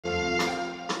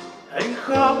Anh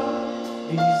khóc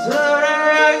vì giờ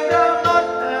đây anh đã mất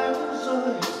em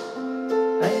rồi.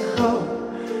 Anh khóc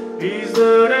vì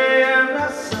giờ đây em đã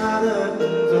xa thật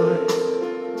rồi.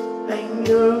 Anh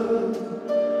nhớ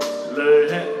lời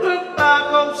hẹn ước ta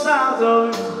không xa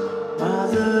rồi, mà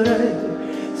giờ đây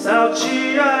sao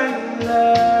chỉ anh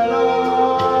lẻ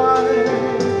loi.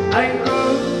 Anh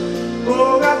cứ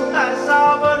cố gắng tại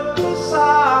sao vẫn cứ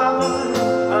xa vời.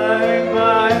 Anh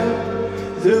và em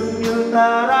dường như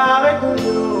ta đã biết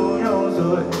yêu nhau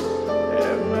rồi.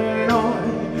 Em hãy nói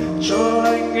cho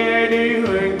anh nghe đi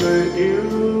người người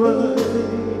yêu ơi,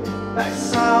 tại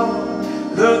sao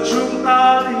giờ chúng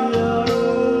ta lìa đôi.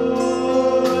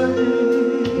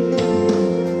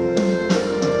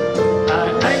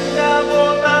 Anh đã vô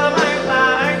tâm hay là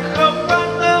anh không quan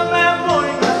tâm em mỗi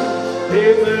ngày, thì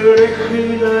từ đây khi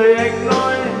lời anh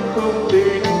nói em không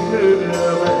tin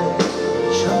nữa vậy.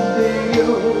 Trong tình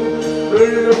yêu đôi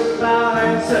lúc ta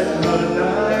hay giận hơn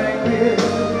anh biết,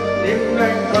 nhưng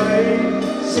anh thấy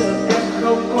giờ em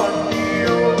không còn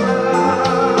yêu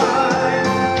ai.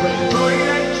 Vậy thôi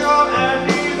anh cho em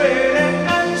đi về nên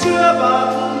em chưa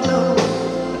bằng đâu.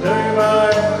 Đời mà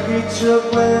em khi chưa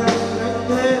quen anh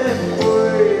thấy em vui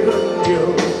hơn nhiều.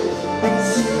 Anh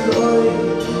xin lỗi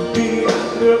vì đã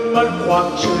cướp mất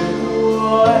khoảng trời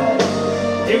của em,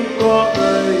 nhưng có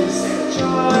người sẽ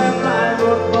cho em lại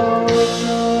một bầu trời.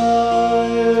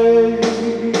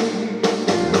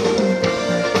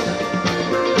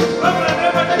 Vâng, lần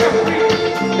nữa tất cả quý vị,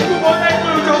 cùng một tay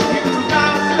từ trong thì chúng ta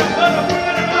sẽ làm ơn và vui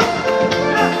lên được không?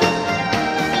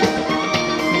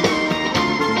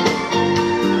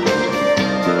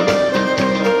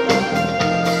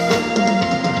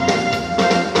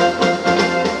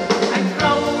 Anh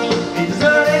không vì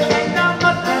giờ đây anh đã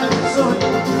mất em rồi.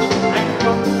 Anh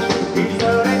không vì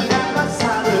giờ đây em đã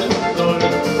xa đời rồi.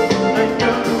 Anh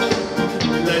nhớ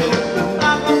lời hẹn của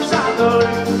ta không xa rồi,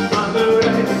 mà giờ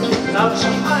đây sao chỉ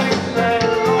anh lẻ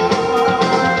loi.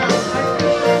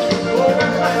 Anh cố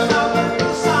gắng tại sao vẫn cứ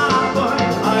xa vời.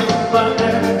 Anh và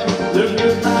em dường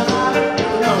như ta đã hết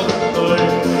yêu nhau rồi.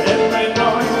 Em hãy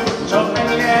nói cho anh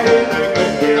nghe đi người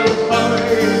yêu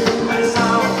ơi, tại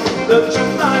sao giờ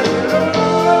chúng ta lìa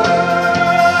đôi.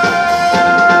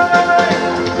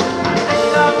 Anh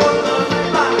đã vô tâm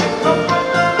và anh không quan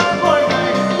tâm em mỗi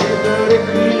ngày, thì giờ đến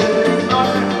khi lời anh nói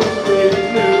em không tin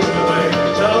nữa vậy.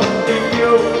 Trong tình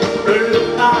yêu đôi lúc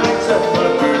ta hay giận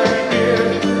hơn ai biết,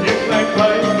 nhưng anh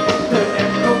thấy đời em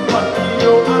không còn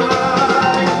yêu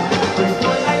ai. Vậy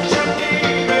thôi anh chẳng đi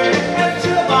về em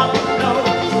chưa bằng đâu.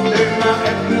 Đời mà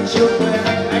em khi chưa quen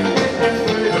anh thấy em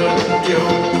vui hơn nhiều.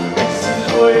 Anh xin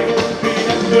lỗi vì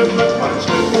đã cướp mất khoảng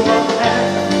trời của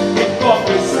em, nhưng có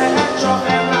người sẽ cho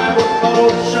em lại một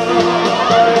bầu trời.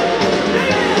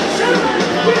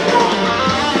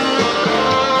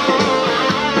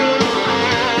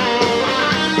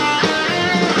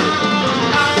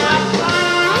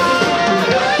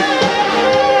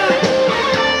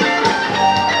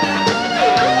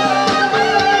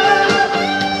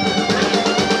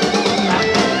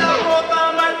 Vô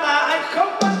tâm hay là anh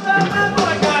không quan tâm em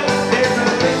mỗi ngày, để giờ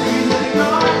đây khi lời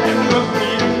nói em không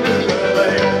tin nữa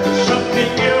vậy. Trong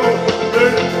tình yêu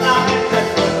đôi lúc ta hay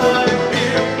giận hơn ai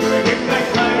biết, nhưng anh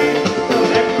thấy giờ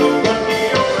em không còn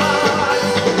yêu ai.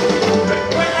 Vậy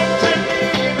thôi anh chẳng đi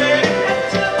về em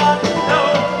chưa bằng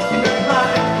đâu. Đời mà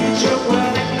em khi chưa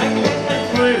quen anh thấy em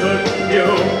vui hơn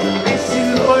nhiều. Anh xin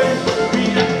lỗi vì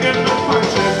đã cướp mất khoảng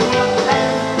trời của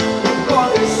em, nhưng có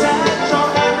người sẽ cho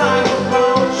em lại một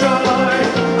bầu trời.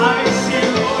 Anh xin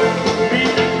lỗi vì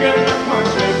đã cướp mất khoảng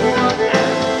trời của em,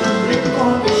 nhưng có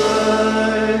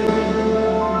người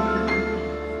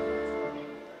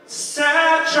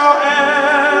sẽ cho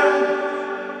em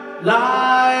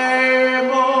lại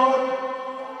một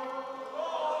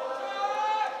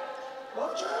bầu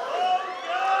trời.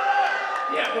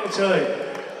 Yeah, bầu trời.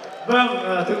 Vâng,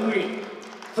 thưa quý vị,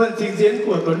 phần trình diễn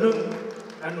của Tuấn Hưng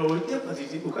đã nối tiếp phần trình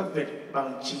diễn của Khắc Việt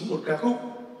bằng chính một ca khúc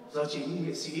do chính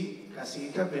nghệ sĩ, ca sĩ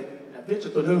Khắc Việt đã viết cho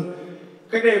Tuấn Hưng.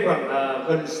 Cách đây khoảng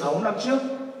gần 6 năm trước,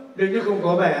 nếu như không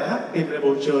có bài hát Tìm Lại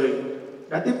Bầu Trời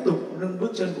đã tiếp tục nâng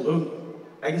bước chân của Hưng,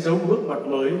 đánh dấu một bước ngoặt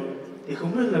mới, thì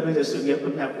không biết là bây giờ sự nghiệp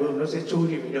âm nhạc của Hưng nó sẽ trôi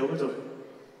đi về đâu rồi.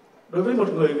 Đối với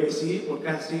một người nghệ sĩ, một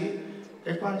ca sĩ,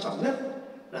 cái quan trọng nhất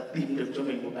là tìm được cho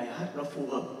mình một bài hát nó phù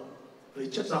hợp với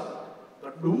chất giọng và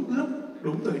đúng lúc,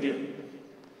 đúng thời điểm.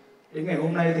 Đến ngày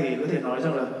hôm nay thì có thể nói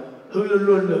rằng là Hưng luôn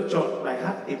luôn lựa chọn bài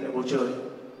hát Tìm Lại Bầu Trời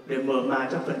để mở màn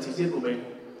cho phần trình diễn của mình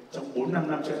trong 4-5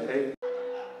 năm trở lại đây.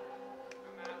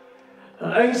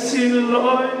 Anh xin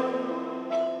lỗi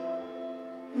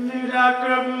vì đã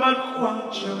cướp mất khoảng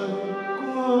trời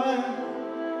của em,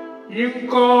 nhưng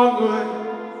có người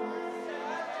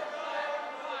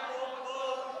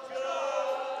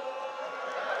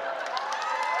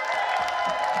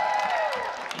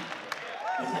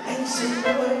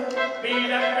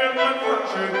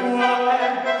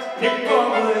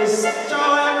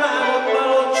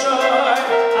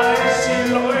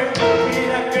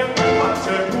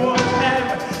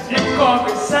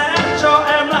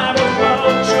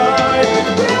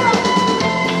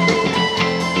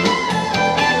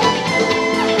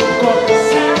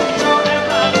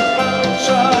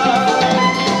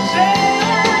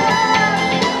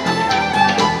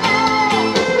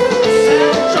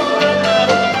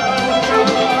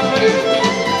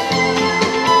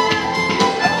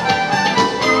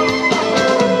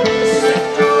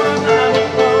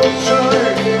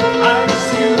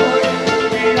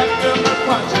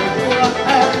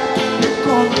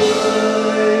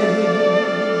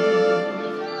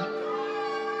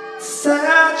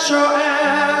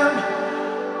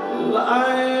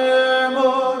lại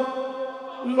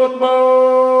một bầu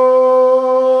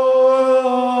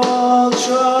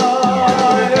trời.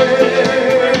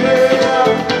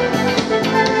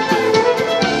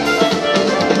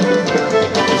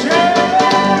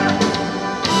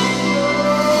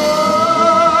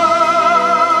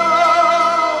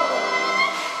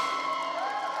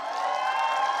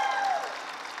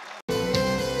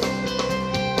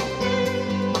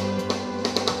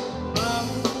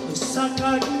 Xa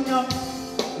cách nhau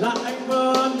là anh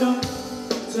vẫn đâu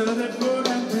giờ đến bước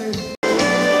em về.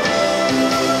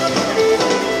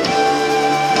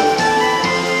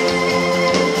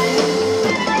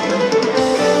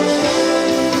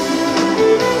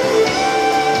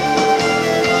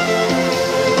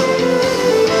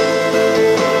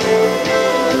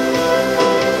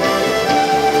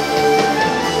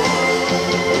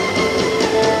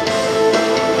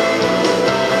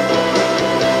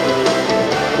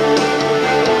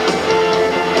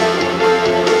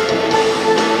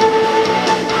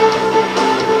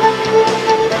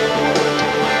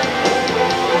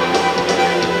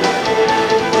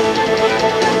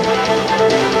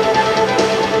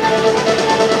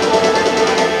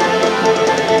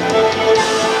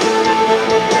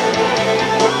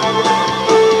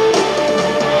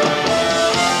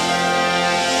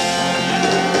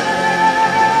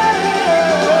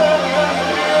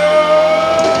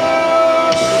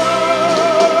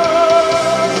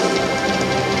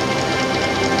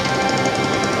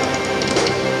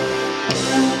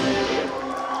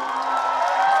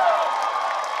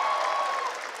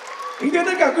 Kính thưa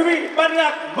tất cả quý vị, ban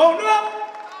nhạc Màu Nước.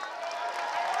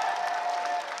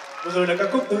 Vừa rồi là ca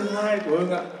khúc thứ hai của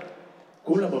Hưng ạ.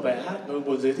 Cũng là một bài hát mà Hưng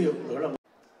muốn giới thiệu, đó là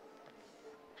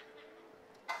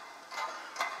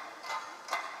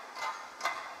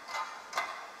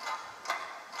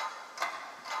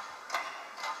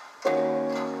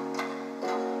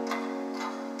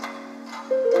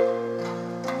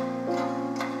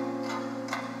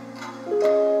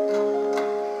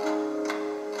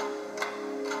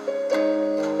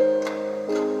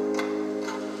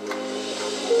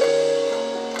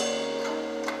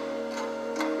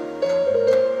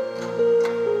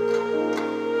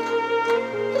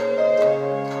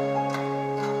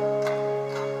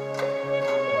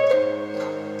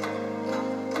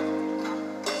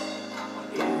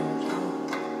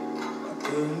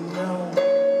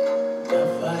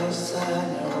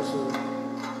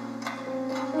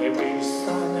Ngày mình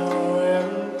xa nhau em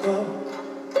không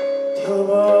theo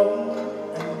bóng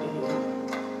anh đi.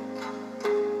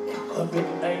 Em có biết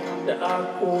anh đã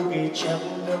cố ghi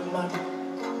trong nước mắt.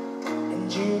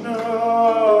 And you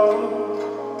know,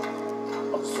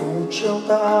 mặc dù trong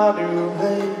ta đều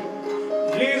hay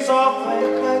lý do phải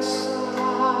cách xa,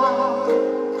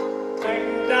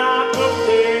 anh đã không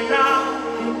thể nào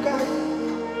tìm cách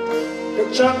để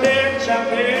cho đến chẳng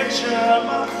thể chờ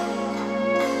mất.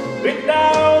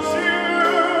 Without you,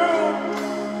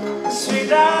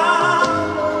 without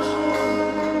you,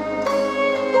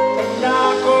 anh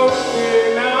đã không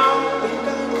thể nào tìm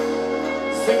cách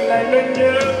dừng lại nỗi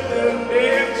nhớ từng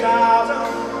đêm trào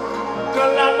dâng. Còn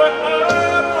là bất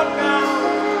ớt ngọt ngào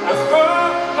đã khó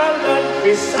ngàn lần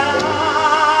vì sao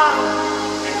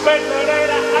anh bây giờ đây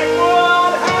là anh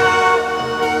muốn hát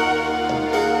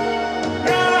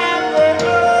nhớ em người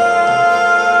ơi.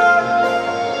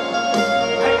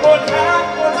 Anh muốn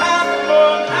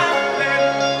hát lên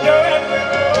nhớ em người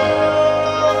ơi.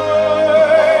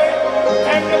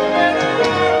 Em đừng bên anh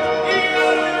yêu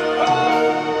em không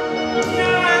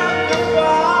nhớ em đừng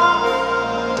quá.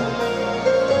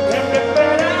 Em đừng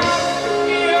bên anh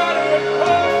yêu em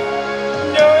không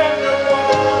nhớ em đừng quá.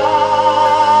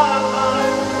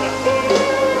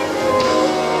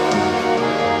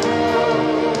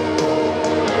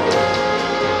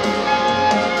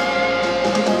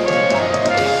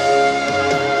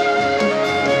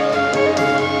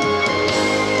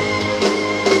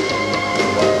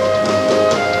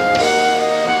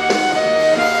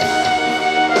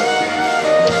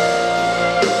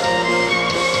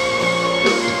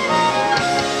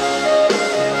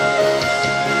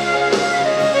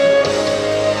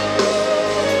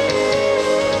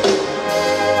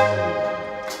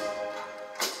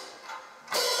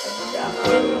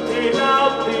 Không thể nào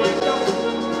tìm đâu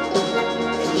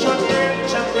cho nên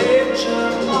chẳng thể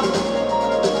chờ mong.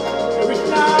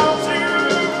 Without you,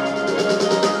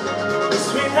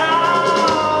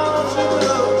 without you,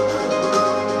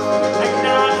 anh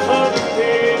đã không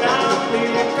thể nào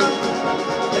tìm cách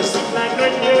để dừng lại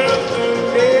nỗi nhớ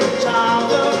từng đêm trào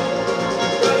dâng.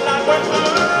 Vẫn là bất ớt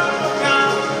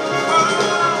ngàn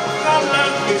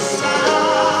lần vì sao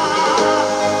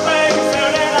bây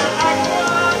giờ đây là anh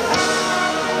muốn hát.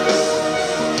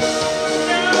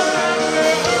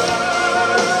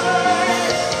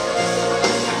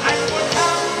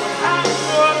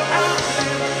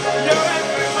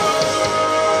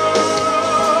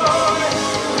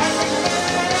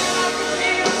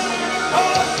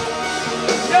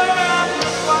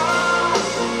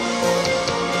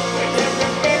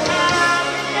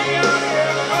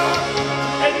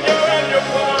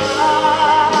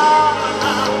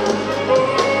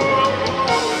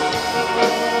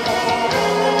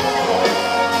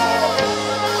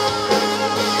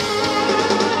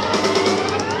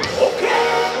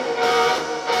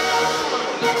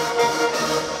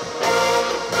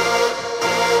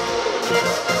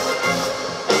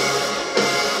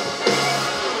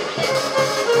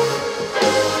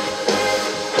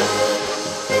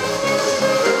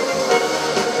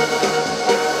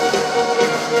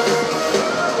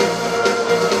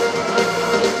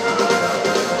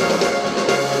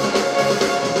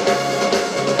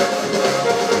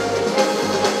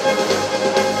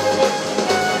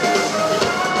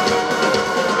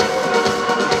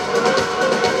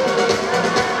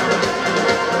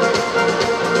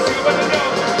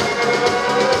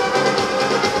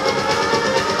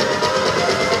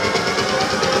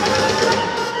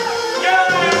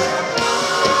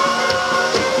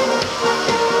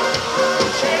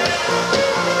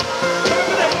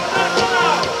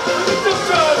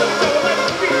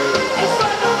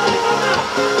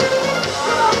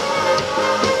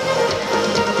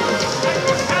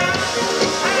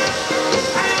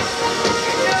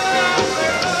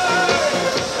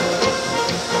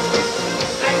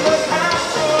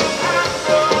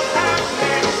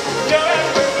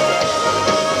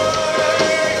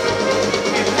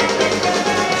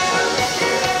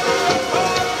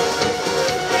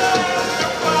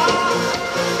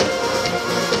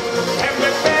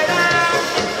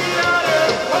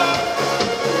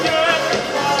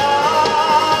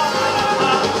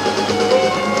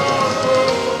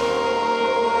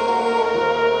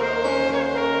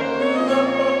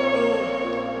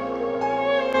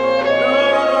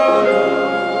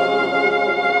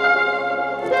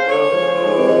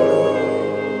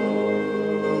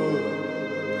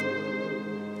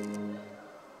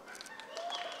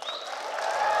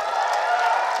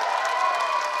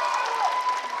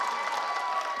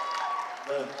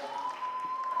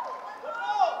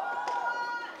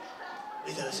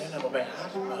 Bây giờ sẽ là một bài hát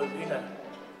mà Hưng nghĩ là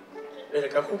đây là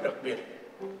ca khúc đặc biệt.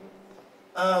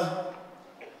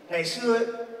 Ngày xưa ấy,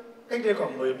 cách đây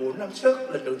khoảng 14 năm trước,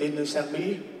 lần đầu tiên Hưng sang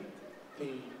Mỹ thì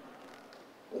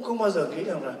cũng không bao giờ nghĩ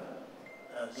rằng là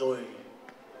rồi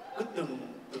cứ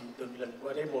từng lần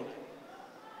qua đây một,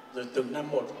 rồi từng năm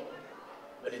một,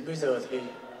 và đến bây giờ thì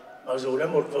mặc dù đã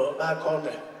một vợ ba con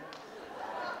rồi,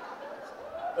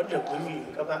 vẫn được quý vị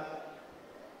và các bạn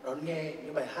đón nghe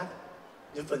những bài hát,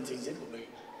 những phần trình diễn của mình.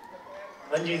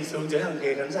 Và nhìn xuống dưới hàng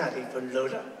ghế khán giả thì phần lớn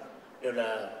đều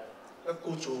là các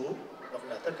cô chú hoặc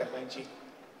là tất cả các anh chị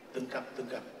từng cặp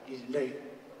đi đến đây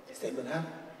để xem bài hát.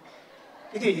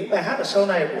 Thế thì những bài hát ở sau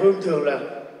này của Hưng thường là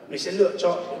mình sẽ lựa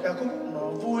chọn những ca khúc nó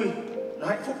vui, nó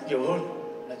hạnh phúc nhiều hơn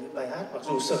là những bài hát mặc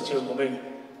dù sở trường của mình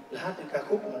là hát những ca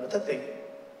khúc mà nó thất tình.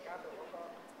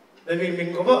 Bởi vì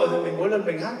mình có vợ rồi, mình mỗi lần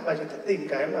mình hát bài chuyện thất tình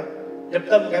cái mà nhập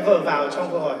tâm cái vợ vào trong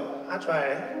câu hỏi hát cho ai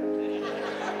đấy.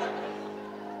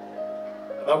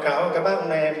 Báo cáo với các bác hôm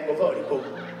nay em có vợ đi cùng.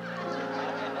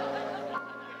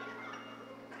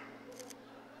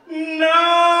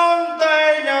 Nắm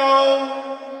tay nhau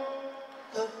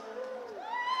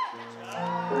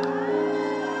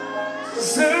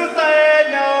giữ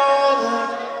tay nhau thật,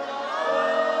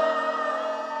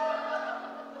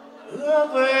 hứa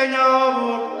với nhau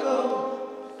một câu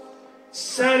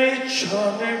sẽ đi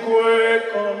trọn đến cuối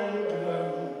con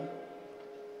đường,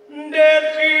 đến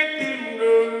khi tim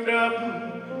ngừng đập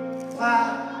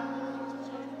và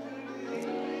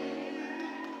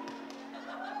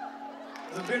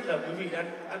tôi biết là quý vị đang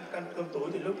ăn cơm tối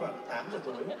từ lúc khoảng 8 giờ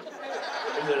tối,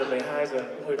 bây giờ là 12 giờ,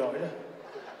 cũng hơi đói rồi.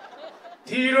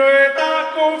 Thì rồi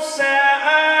ta cũng sẽ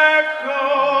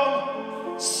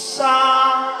không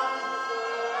xa.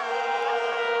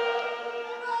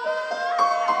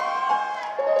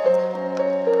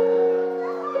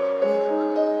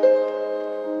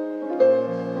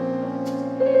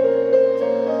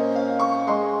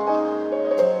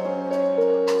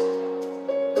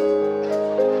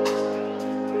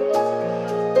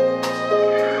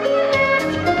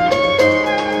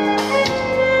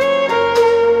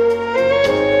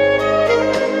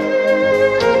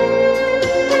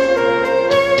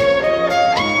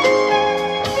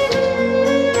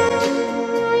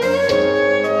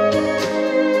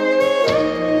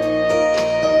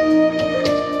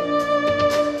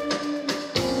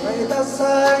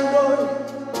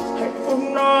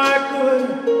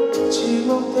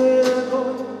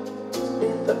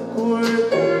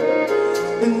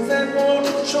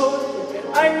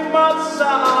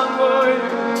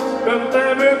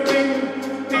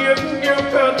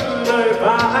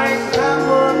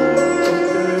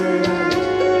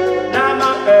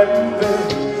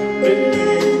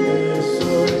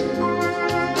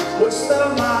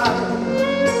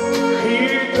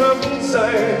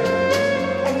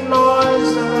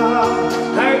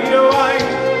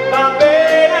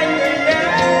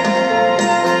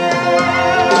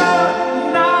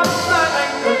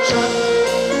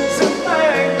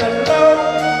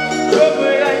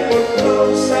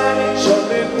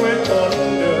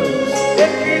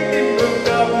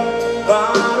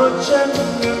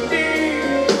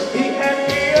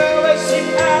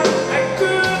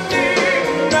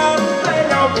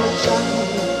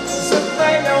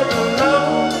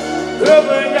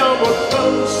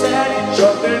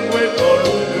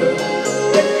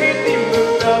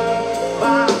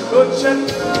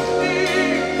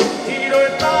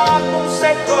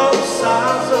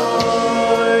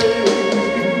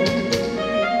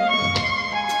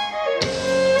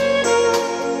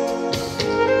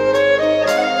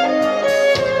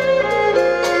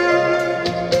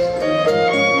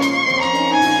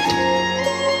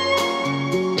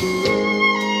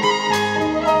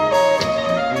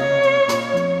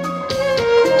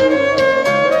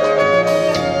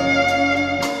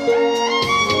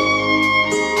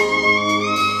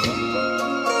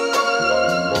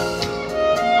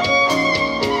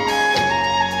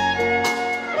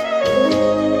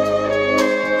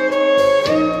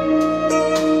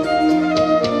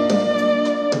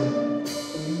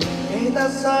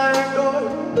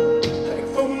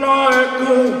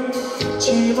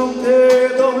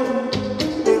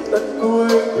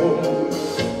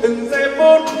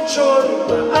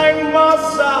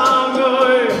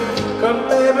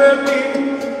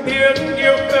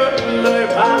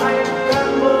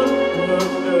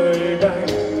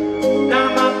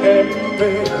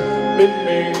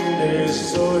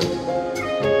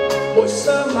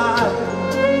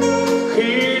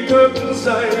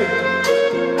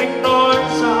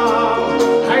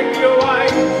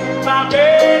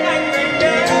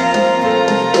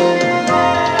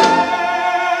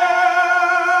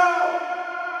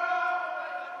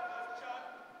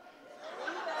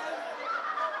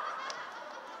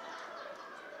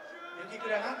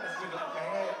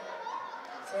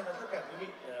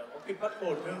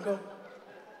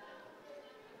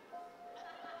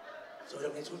 Rồi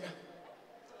đồng lên chút nha.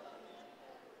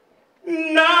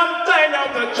 Nắm tay nhau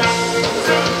thật chặt,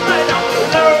 giữ tay nhau thật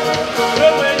lâu,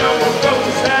 hứa với nhau một câu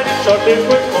sẽ đi trọn đến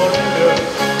cuối con đường.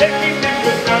 Đến khi tim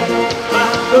người nào mà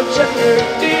đôi chân người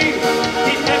đi,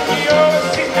 thì em yêu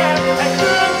xin em hãy cứ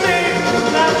tin.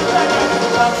 Nắm tay nhau thật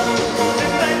chặt, giữ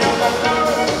tay nhau thật lâu,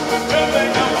 hứa với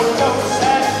nhau một câu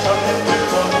sẽ đi trọn đến cuối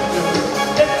con đường.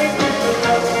 Đến khi tim người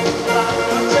nào mà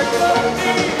đôi chân người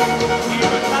đi, thì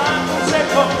người ta cũng sẽ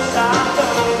không xa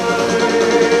vời.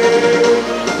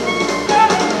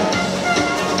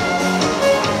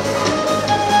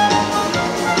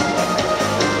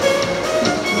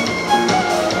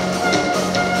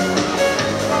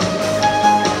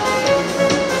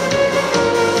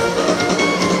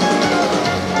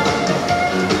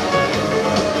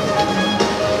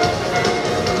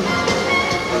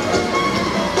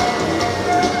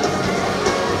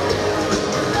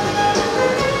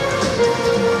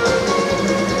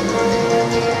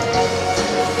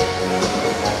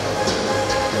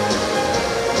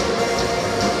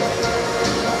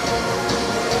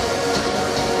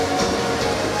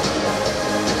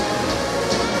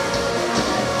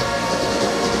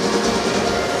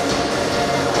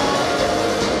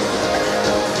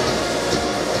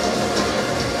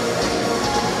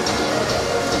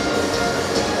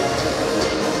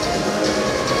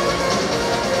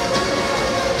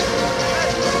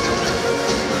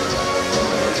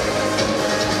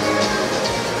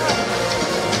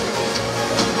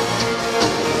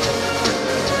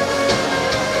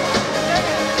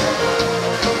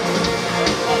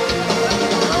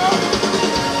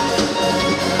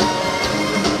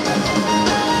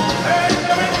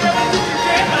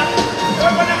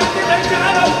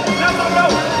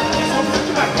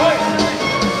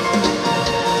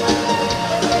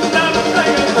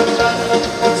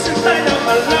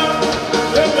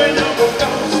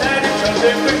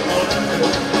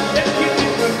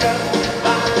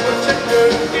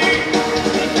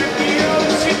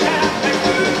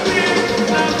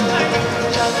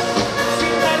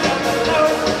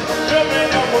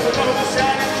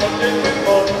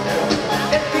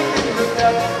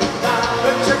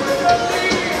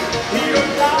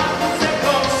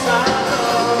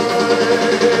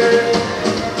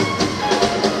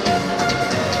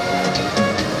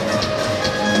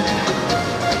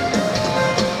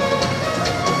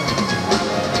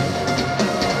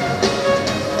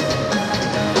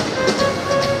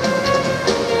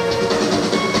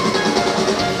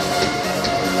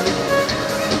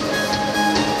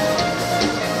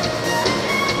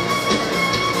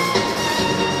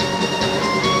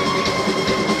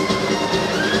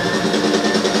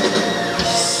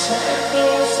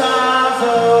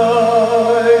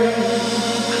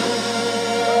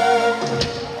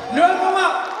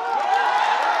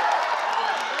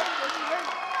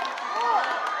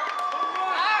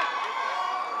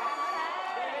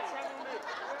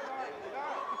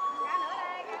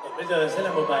 Bây giờ sẽ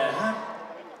là một bài hát.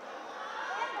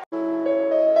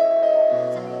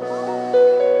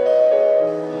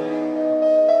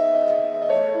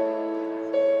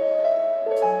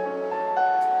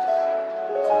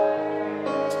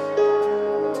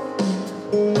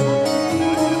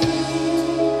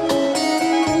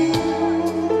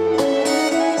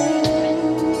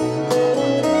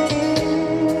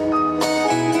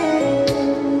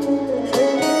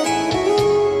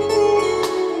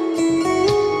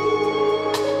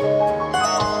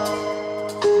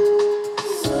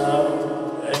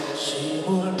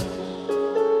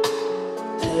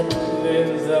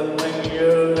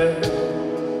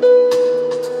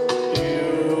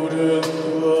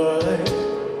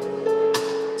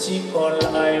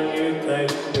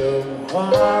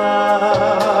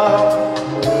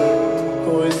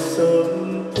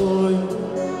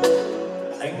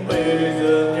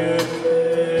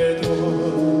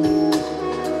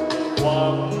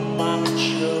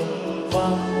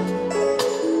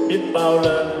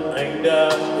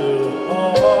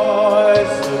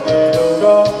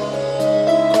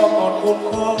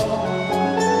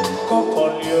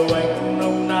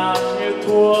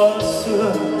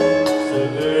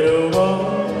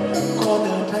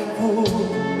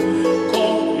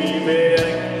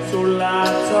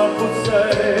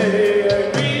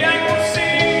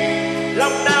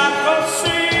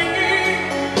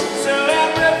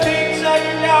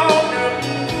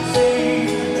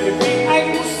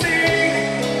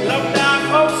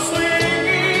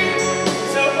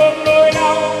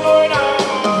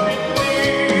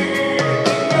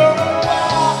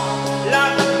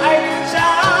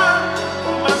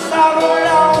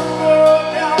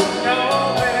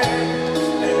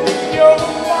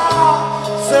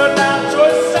 Giờ nào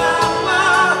trôi xa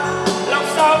quá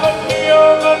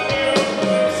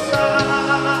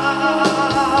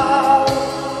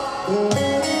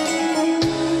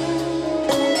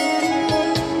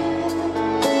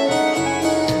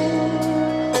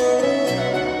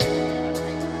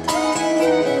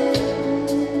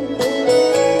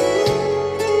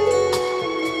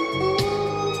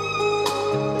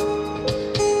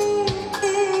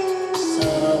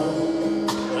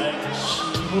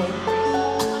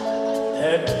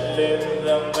hét lên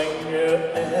rằng anh nhớ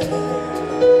em.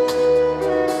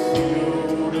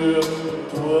 Yêu đương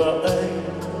thua anh,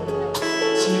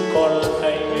 chỉ còn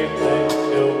lại như cánh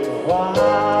đồng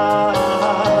hoa.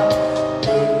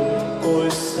 Đừng côi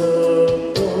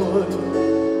sớm đôi,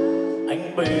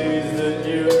 anh bây giờ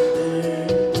như thế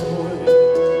thôi.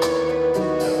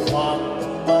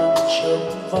 Hoang mang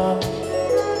trống vắng,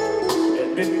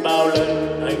 em biết bao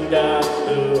lần anh đã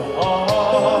tự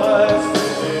hỏi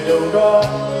về đâu đó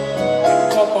em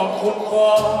có còn khôn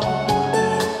khó,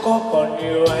 có còn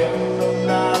nhiều anh nồng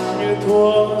nàn như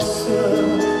thuở xưa.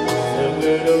 Giờ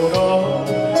người đâu đó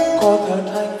có thật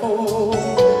hạnh phúc,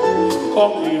 có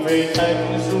người về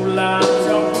anh dù là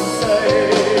trong giây.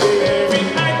 Vì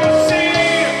anh có gì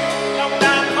lòng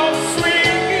đang không suy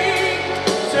nghĩ,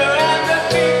 giờ em đã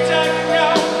tin tranh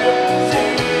nhau điều gì.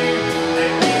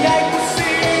 Vì anh có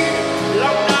gì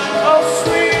lòng đang không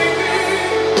suy nghĩ,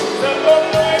 giờ ôm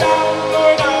nỗi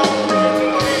đau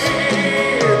buồn đi.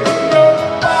 Nhớ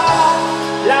ta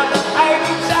làm được anh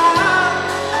đi chán,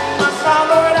 mà sao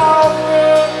nỗi đau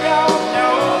cứ kéo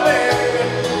nhau về.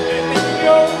 Để tình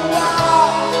yêu quá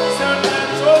giờ làm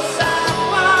cho xa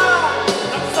quá,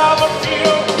 làm sao vẫn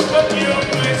yêu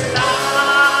người xa.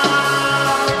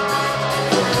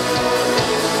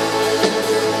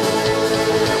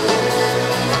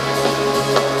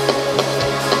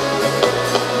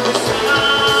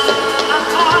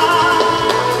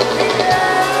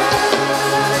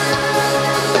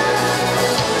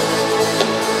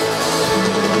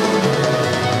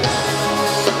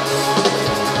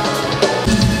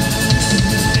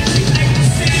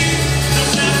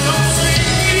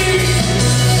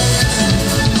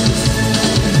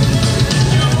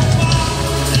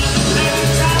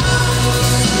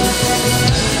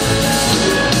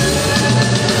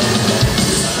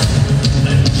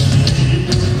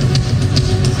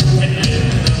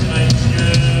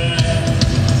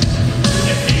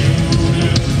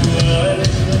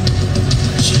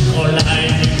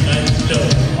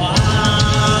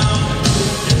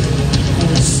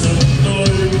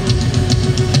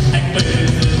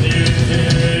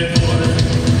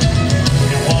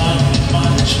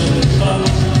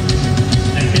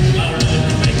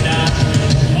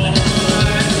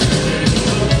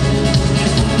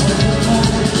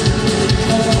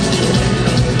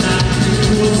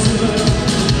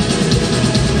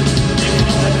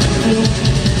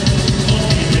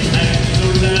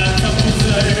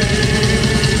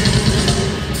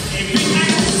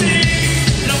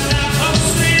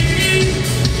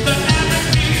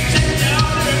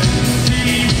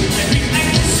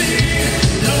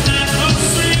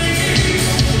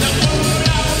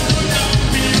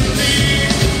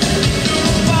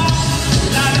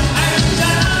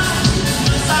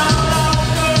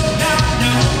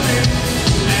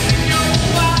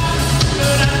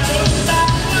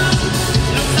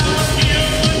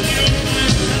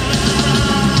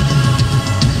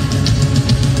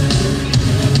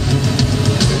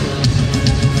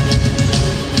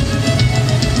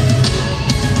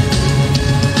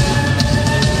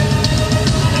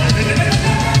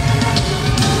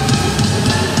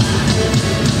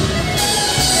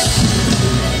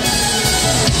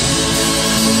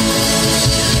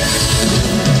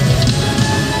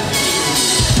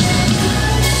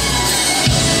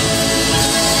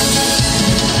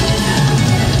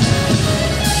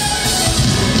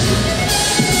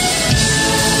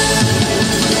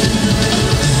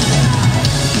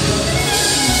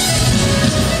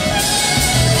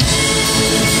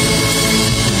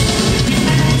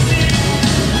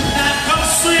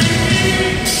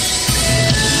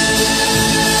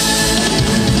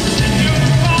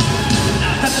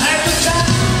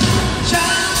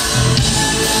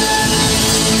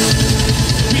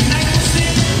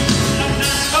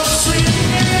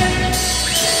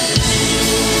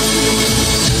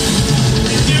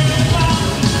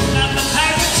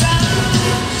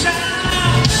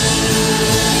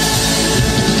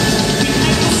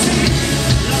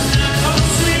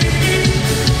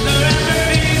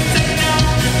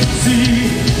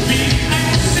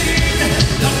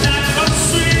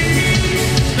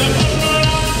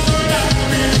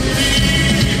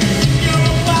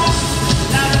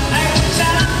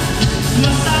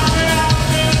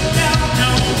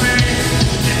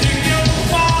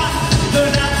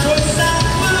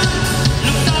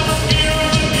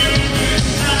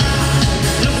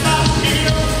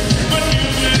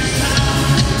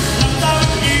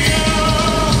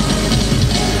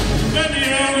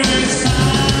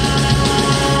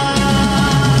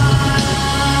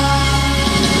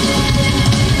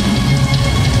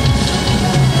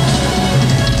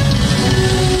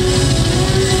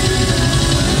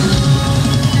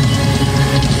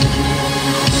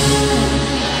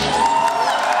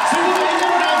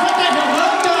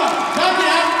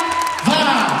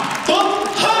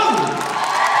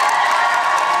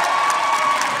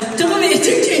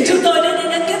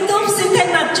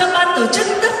 tổ chức,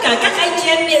 tất cả các anh chị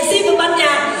em nghệ sĩ và ban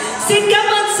nhạc. Xin cảm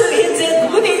ơn sự hiện diện của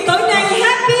quý vị tối nay.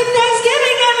 Happy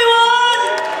Thanksgiving everyone.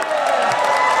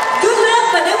 Good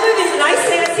luck, và nếu quý vị lái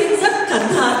xe xin rất cẩn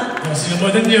thận. Xin cảm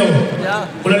ơn rất nhiều.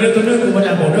 Một lần nữa Tuấn Hưng cùng ban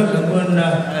nhạc Màu Nước cảm ơn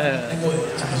anh Hội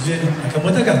Trọng Duyên, cảm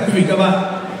ơn tất cả quý vị các bạn.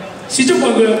 Xin chúc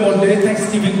mọi người một lễ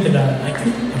Thanksgiving thật là hạnh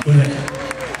phúc và vui vẻ.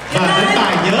 Và đến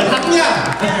bài nhớ